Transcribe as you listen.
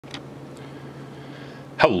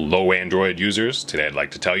Hello Android users, today I'd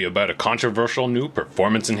like to tell you about a controversial new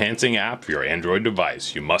performance enhancing app for your Android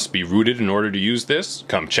device. You must be rooted in order to use this.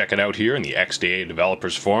 Come check it out here in the XDA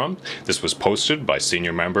Developers Forum. This was posted by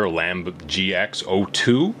senior member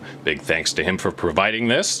LambGX02. Big thanks to him for providing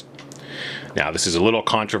this. Now this is a little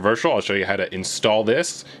controversial. I'll show you how to install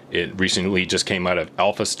this. It recently just came out of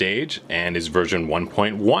alpha stage and is version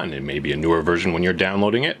 1.1. It may be a newer version when you're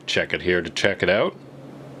downloading it. Check it here to check it out.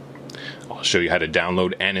 I'll show you how to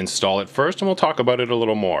download and install it first, and we'll talk about it a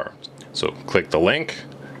little more. So click the link,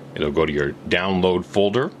 it'll go to your download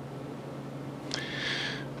folder.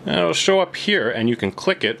 And it'll show up here and you can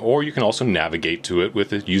click it, or you can also navigate to it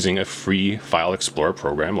with it using a free file explorer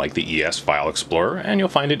program like the ES File Explorer, and you'll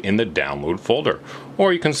find it in the download folder.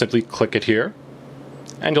 Or you can simply click it here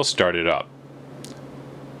and you'll start it up.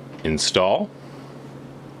 Install.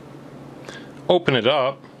 Open it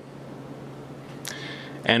up.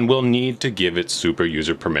 And we'll need to give it super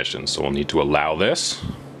user permission. So we'll need to allow this,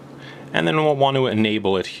 and then we'll want to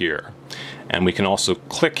enable it here. And we can also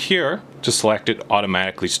click here to select it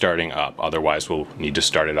automatically starting up. Otherwise we'll need to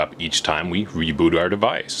start it up each time we reboot our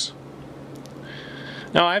device.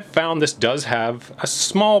 Now I've found this does have a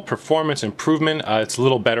small performance improvement. It's a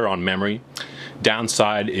little better on memory.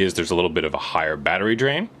 Downside is there's a little bit of a higher battery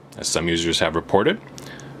drain, as some users have reported.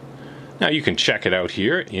 Now you can check it out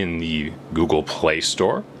here in the Google Play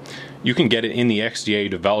Store. You can get it in the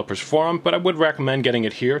XDA Developers Forum, but I would recommend getting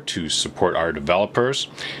it here to support our developers.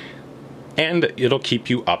 And it'll keep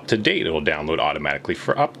you up to date. It'll download automatically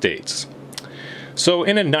for updates. So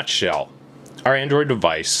in a nutshell, our Android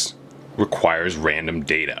device requires random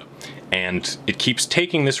data. And it keeps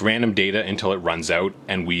taking this random data until it runs out,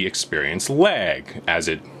 and we experience lag as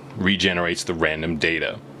it regenerates the random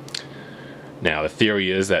data. Now the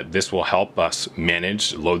theory is that this will help us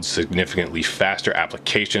load significantly faster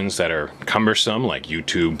applications that are cumbersome like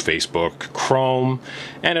YouTube, Facebook, Chrome,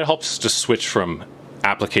 and it helps to switch from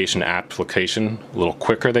application to application a little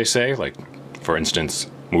quicker, they say, like for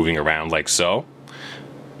instance moving around like so.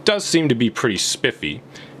 Does seem to be pretty spiffy,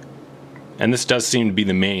 and this does seem to be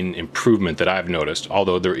the main improvement that I've noticed,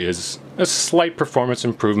 although there is a slight performance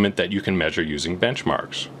improvement that you can measure using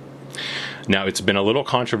benchmarks. Now it's been a little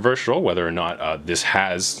controversial whether or not this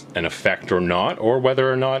has an effect or not, or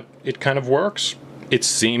whether or not it kind of works. It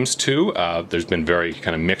seems to. There's been very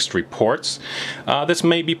kind of mixed reports. This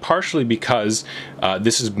may be partially because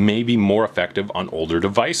this is maybe more effective on older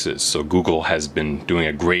devices. So Google has been doing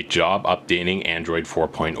a great job updating Android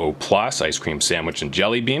 4.0 Plus, Ice Cream Sandwich and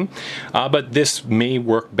Jelly Bean, but this may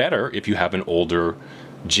work better if you have an older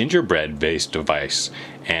gingerbread based device,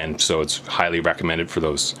 and so it's highly recommended for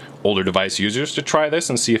those older device users to try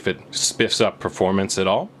this and see if it spiffs up performance at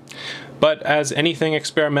all. But as anything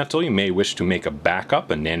experimental, you may wish to make a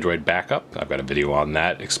backup, a Nandroid backup. I've got a video on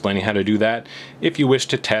that explaining how to do that if you wish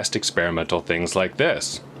to test experimental things like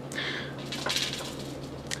this.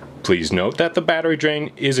 Please note that the battery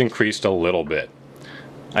drain is increased a little bit.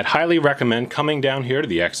 I'd highly recommend coming down here to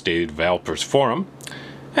the XDA Developers Forum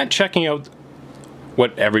and checking out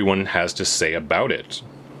what everyone has to say about it.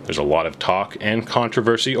 There's a lot of talk and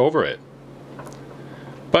controversy over it,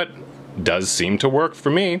 but it does seem to work for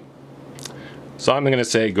me. So I'm going to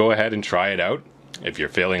say go ahead and try it out if you're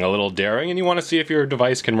feeling a little daring and you want to see if your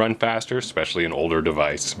device can run faster, especially an older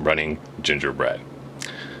device running gingerbread.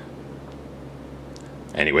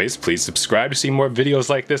 Anyways, please subscribe to see more videos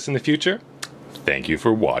like this in the future. Thank you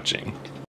for watching.